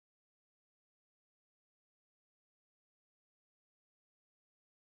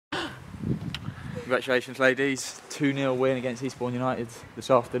Congratulations, ladies. 2-0 win against Eastbourne United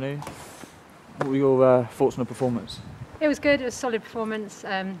this afternoon. What were your thoughts on the performance? It was good. It was a solid performance.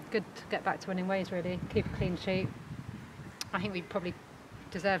 Good to get back to winning ways, really. Keep a clean sheet. I think we probably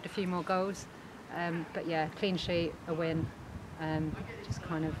deserved a few more goals. But yeah, clean sheet, a win. Just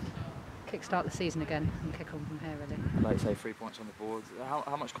kind of kick-start the season again and kick on from here, really. Like you say, 3 points on the board.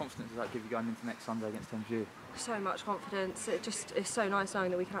 How much confidence does that give you going into next Sunday against Thames? So much confidence. It's so nice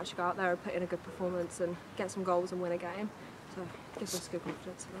knowing that we can actually go out there and put in a good performance and get some goals and win a game. So it gives us good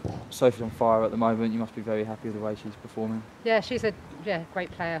confidence for that. Sophie's on fire at the moment. You must be very happy with the way she's performing. Yeah, she's a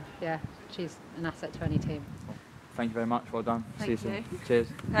great player. Yeah, she's an asset to any team. Thank you very much. Well done. Thank See you you. soon. Cheers.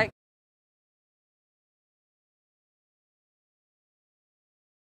 Thanks.